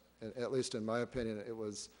that, at least in my opinion, it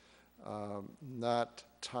was not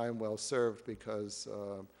time well served because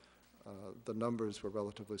the numbers were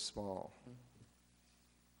relatively small.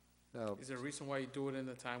 Now, Is there a reason why you do it in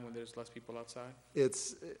a time when there's less people outside?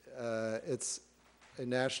 it's a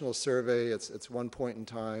national survey. It's one point in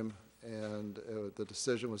time, and the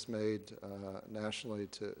decision was made nationally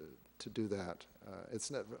to do that.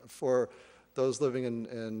 It's not, for those living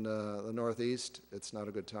in the Northeast, it's not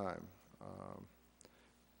a good time.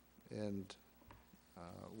 And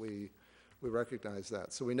we recognize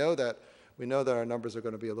that. So we know that our numbers are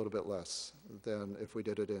going to be a little bit less than if we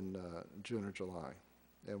did it in June or July.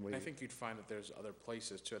 And I think you'd find that there's other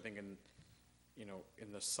places too. I think in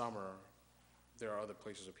the summer, there are other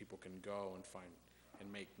places where people can go and find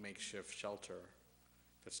and make makeshift shelter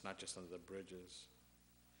that's not just under the bridges.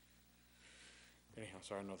 Anyhow,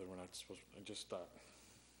 sorry, I know that we're not supposed, I just thought,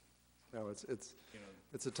 no, it's you know.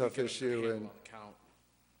 a tough we get a issue, handle and on the count.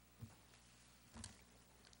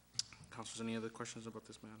 Councilors, any other questions about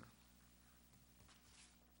this matter?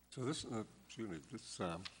 So this, excuse me,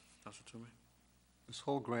 Councilor Toomey? this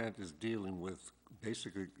whole grant is dealing with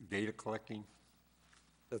basically data collecting.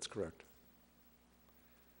 that's correct.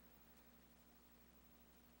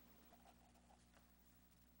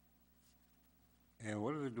 And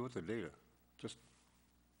what do they do with the data? Just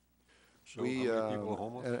show how We, many people are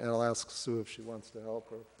homeless? and I'll ask Sue if she wants to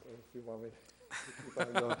help, or if you want me to keep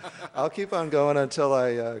on going. I'll keep on going until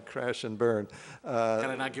I crash and burn.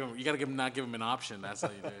 Gotta not give them, you gotta not give them an option, that's how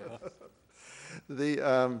you do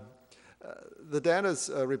it. The data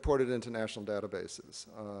is reported into national databases.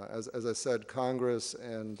 As I said, Congress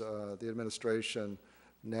and the administration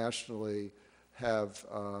nationally have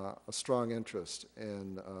a strong interest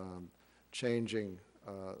in changing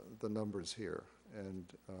the numbers here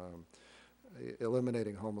and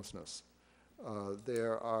eliminating homelessness.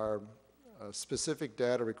 There are specific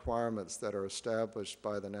data requirements that are established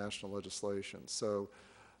by the national legislation. So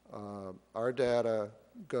our data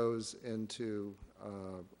goes into,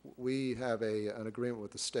 we have an agreement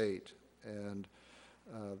with the state, and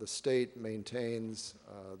the state maintains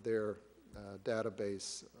their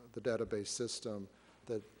database, the database system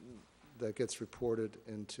that gets reported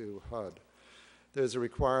into HUD. There's a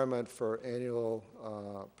requirement for annual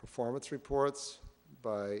performance reports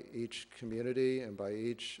by each community and by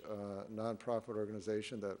each nonprofit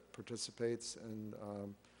organization that participates in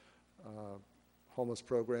homeless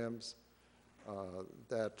programs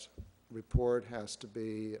that report has to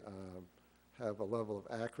be, have a level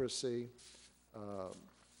of accuracy.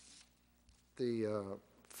 The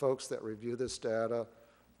folks that review this data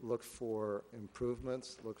look for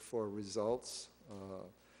improvements, look for results.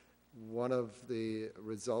 One of the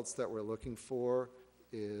results that we're looking for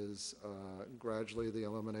is gradually the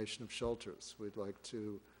elimination of shelters. We'd like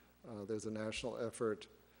to, there's a national effort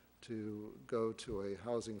to go to a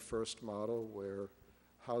housing first model where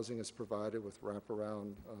housing is provided with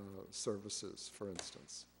wraparound services, for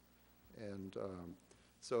instance. And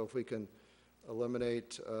so if we can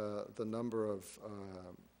eliminate the number of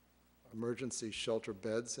emergency shelter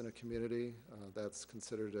beds in a community, that's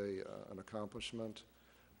considered an accomplishment.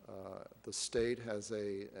 The state has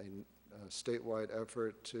a statewide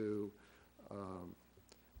effort to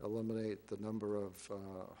eliminate the number of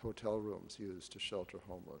hotel rooms used to shelter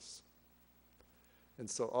homeless. And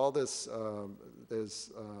so all this,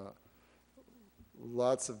 there's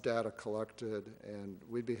lots of data collected, and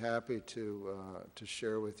we'd be happy to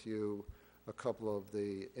share with you a couple of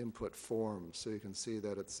the input forms so you can see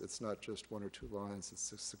that it's not just one or two lines,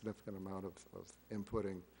 it's a significant amount of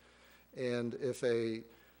inputting. And if a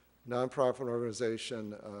nonprofit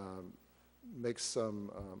organization makes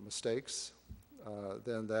some mistakes,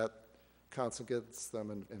 then that council gets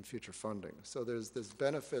them in future funding. So there's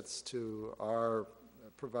benefits to our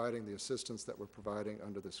providing the assistance that we're providing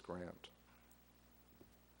under this grant.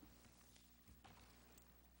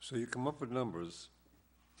 So you come up with numbers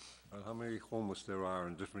on how many homeless there are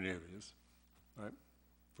in different areas, right?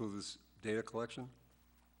 Through this data collection,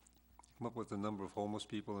 you come up with the number of homeless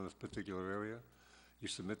people in a particular area, you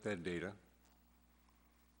submit that data,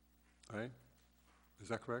 right? Is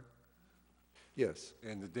that correct? Yes.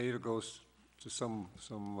 And the data goes to some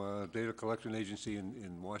data collection agency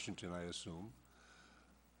in Washington, I assume.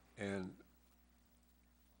 And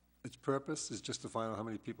its purpose is just to find out how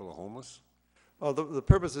many people are homeless? Well, the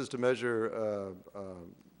purpose is to measure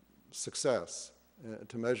success,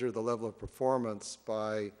 to measure the level of performance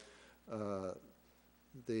by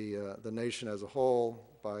the nation as a whole,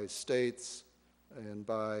 by states, and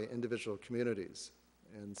by individual communities.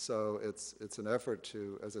 And so it's an effort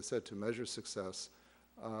to, as I said, to measure success.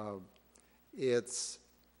 It's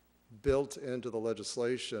built into the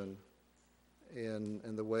legislation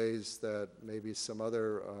in the ways that maybe some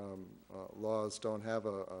other laws don't have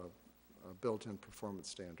a built-in performance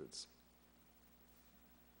standards.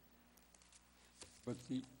 But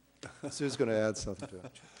the, Sue's going to add something to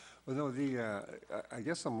it. well, no, I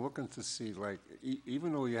guess I'm looking to see, like,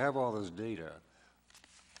 even though you have all this data,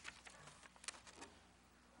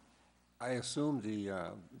 I assume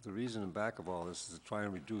the reason in back of all this is to try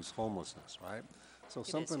and reduce homelessness, right? So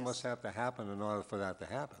something yes. must have to happen in order for that to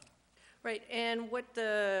happen. Right, and what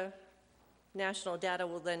the national data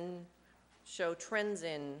will then show trends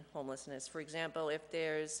in homelessness. For example, if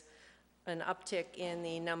there's an uptick in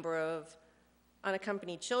the number of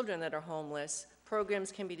unaccompanied children that are homeless,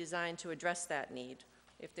 programs can be designed to address that need.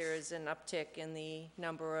 If there is an uptick in the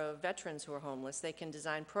number of veterans who are homeless, they can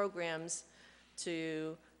design programs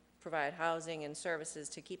to provide housing and services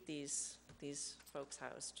to keep these folks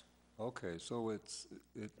housed. Okay, so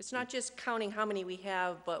It's not just counting how many we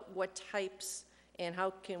have, but what types and how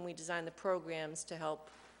can we design the programs to help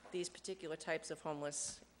these particular types of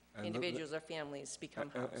homeless And individuals or families become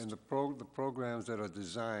housed. and the programs that are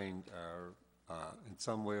designed are, in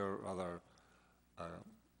some way or other,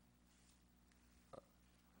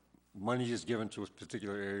 money is given to a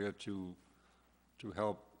particular area to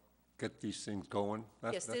help get these things going?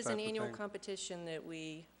 Yes, that there's an type of annual thing? competition that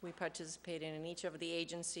we participate in, and each of the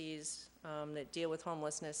agencies that deal with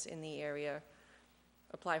homelessness in the area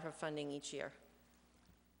apply for funding each year.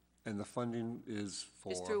 And the funding is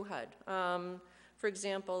for? It's through HUD. For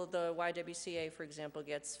example, the YWCA, for example,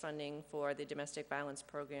 gets funding for the domestic violence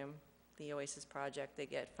program, the OASIS project. They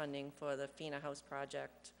get funding for the FINA House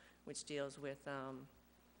project, which deals with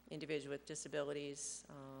individuals with disabilities.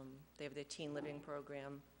 They have their teen living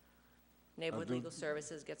program. Neighborhood do- Legal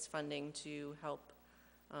Services gets funding to help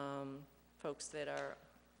folks that are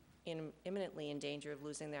imminently in danger of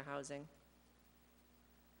losing their housing,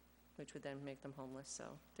 which would then make them homeless. So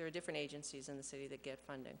there are different agencies in the city that get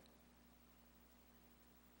funding.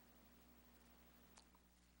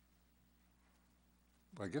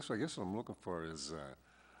 I guess what I'm looking for is,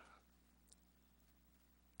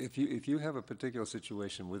 if you have a particular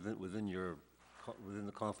situation within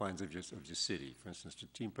the confines of your city, for instance, to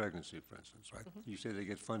teen pregnancy, for instance, right? You say they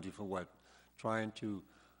get funding for what? Trying to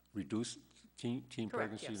reduce teen Correct,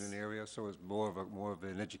 pregnancy in yes. an area, so it's more of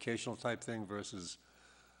an educational type thing versus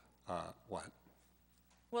what?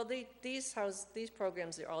 Well, these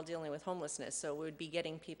programs are all dealing with homelessness, so we would be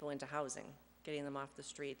getting people into housing, getting them off the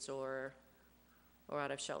streets or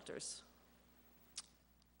out of shelters.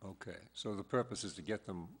 Okay, so the purpose is to get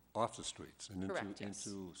them off the streets and Correct, yes.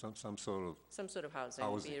 into some sort of, Some sort of housing,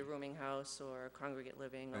 Housing. be it a rooming house or congregate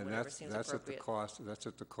living or and whatever seems that's at the appropriate. cost, that's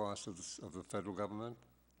at the cost of the federal government?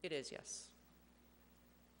 It is, yes.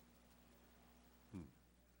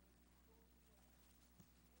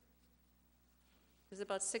 There's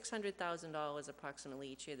about $600,000 approximately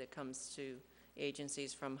each year that comes to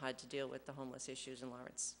agencies from HUD to deal with the homeless issues in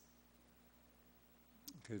Lawrence.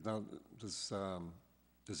 Okay, now,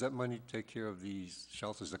 does that money take care of these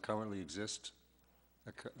shelters that currently exist?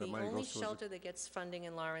 That The money only goes towards shelter that gets funding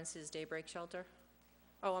in Lawrence is Daybreak Shelter.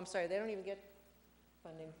 Oh, I'm sorry, they don't even get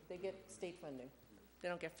funding. They get state funding. They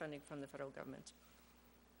don't get funding from the federal government.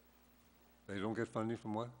 They don't get funding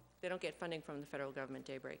from what? They don't get funding from the federal government,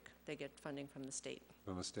 Daybreak. They get funding from the state.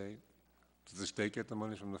 From the state? Does the state get the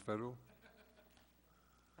money from the federal?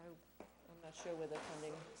 I'm not sure where they're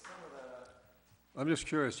funding. I'm just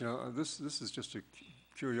curious, this is just a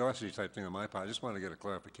curiosity type thing on my part. I just want to get a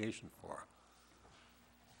clarification for.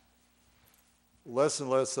 Less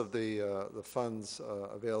and less of the funds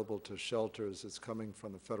available to shelters is coming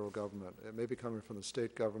from the federal government. It may be coming from the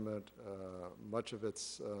state government. Much of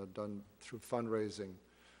it's done through fundraising.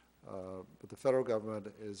 But the federal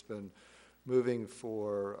government has been moving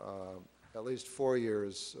for at least 4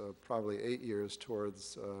 years, probably 8 years,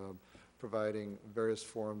 towards providing various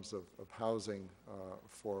forms of housing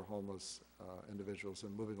for homeless individuals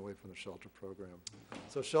and moving away from the shelter program.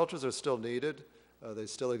 So shelters are still needed. They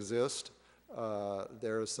still exist.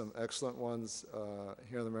 There are some excellent ones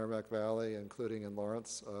here in the Merrimack Valley, including in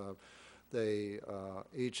Lawrence. They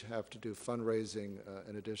each have to do fundraising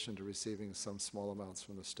in addition to receiving some small amounts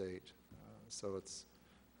from the state. So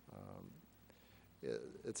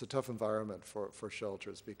it's a tough environment for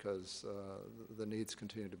shelters because the needs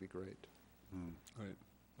continue to be great. Right.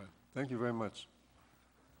 Right. Thank you very much.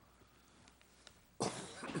 I'm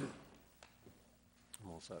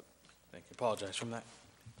all set. Thank you. Apologize from that.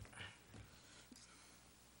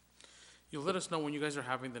 You'll let us know when you guys are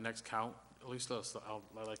having the next count. At least let us,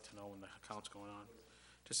 I'd like to know when the count's going on,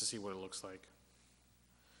 just to see what it looks like.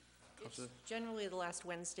 It's generally the last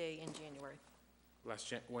Wednesday in January.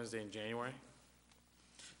 Last Wednesday in January?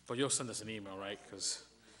 But you'll send us an email, right? Because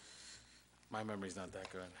my memory's not that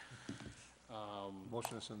good.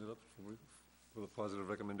 Motion to send it up with a positive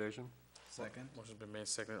recommendation? Second? Motion's been made,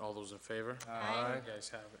 seconded. All those in favor? Aye. You guys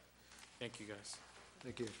have it. Thank you, guys.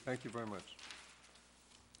 Thank you. Thank you very much.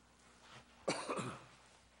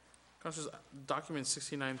 Councilors, document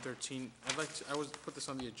 6913, I would put this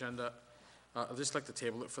on the agenda. I'd just like to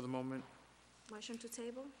table it for the moment. Motion to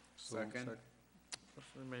table? Second?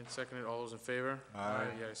 Motion made, seconded. All those in favor? Aye.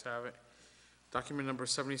 You guys have it. Document number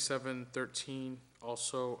 7713,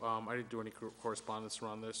 also, I didn't do any correspondence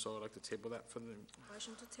around this, so I'd like to table that for the,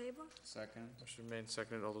 Motion to table? Second? motion made,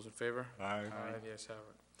 seconded. All those in favor? Aye. You guys have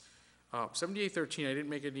it. 7813, I didn't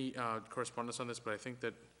make any correspondence on this, but I think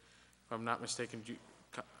that, if I'm not mistaken,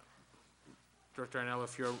 Director Arnell,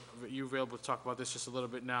 if you available to talk about this just a little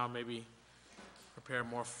bit now, maybe prepare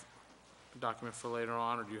more document for later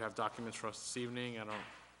on, or do you have documents for us this evening?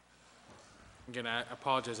 Again, I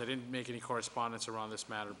apologize, I didn't make any correspondence around this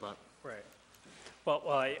matter, but. Right. Well,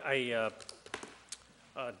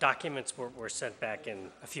 documents were sent back in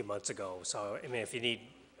a few months ago, so, I mean, if you need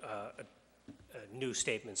new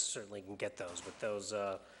statements, certainly can get those, but those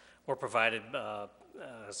were provided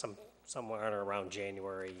somewhere around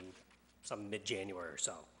January, some mid-January or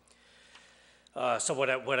so. So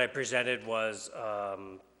what I presented was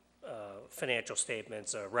financial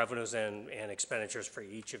statements, revenues and expenditures for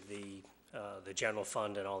each of the general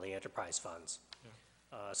fund and all the enterprise funds.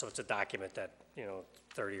 So it's a document that,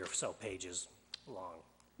 30 or so pages long.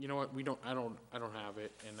 You know what, I don't have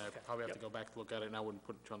it, and I probably have to Yep. go back to look at it, and I wouldn't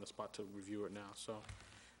put you on the spot to review it now, so.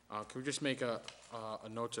 Can we just make a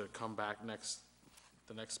note to come back the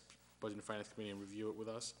next Budget and Finance Committee and review it with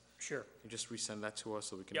us? Sure. And just resend that to us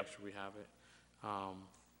so we can Yep. make sure we have it.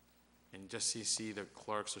 And just CC the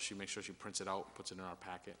clerk so she makes sure she prints it out, puts it in our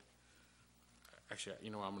packet. Actually,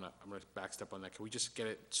 I'm gonna backstep on that. Can we just get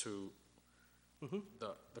it to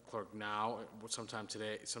the clerk now, sometime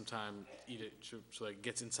today, sometime so that it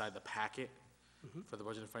gets inside the packet for the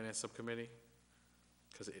Budget and Finance Subcommittee?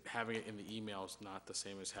 Because having it in the email is not the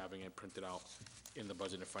same as having it printed out in the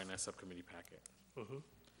Budget and Finance Subcommittee packet.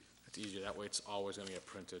 It's easier, that way it's always gonna get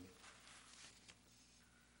printed.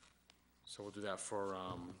 So we'll do that for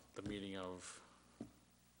the meeting of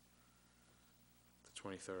the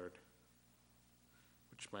 23rd,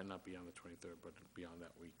 which might not be on the 23rd, but it'll be on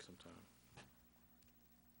that week sometime.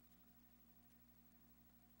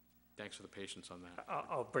 Thanks for the patience on that.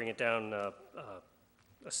 I'll bring it down, a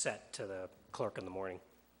set to the clerk in the morning.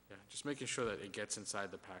 Yeah, just making sure that it gets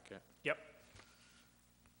inside the packet. Yep.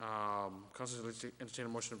 Councilors, let's entertain a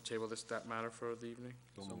motion to table that matter for the evening.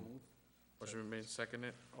 So move. Motion been made,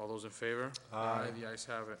 seconded. All those in favor? Aye. The ayes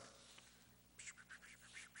have it.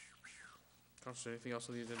 Councilors, anything else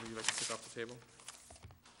on the agenda you'd like to take off the table?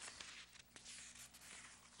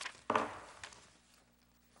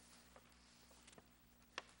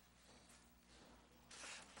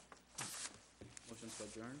 Motion to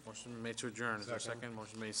adjourn? Motion been made to adjourn. Is there a second?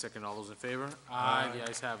 Motion made, second. All those in favor? Aye. The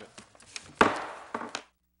ayes have it.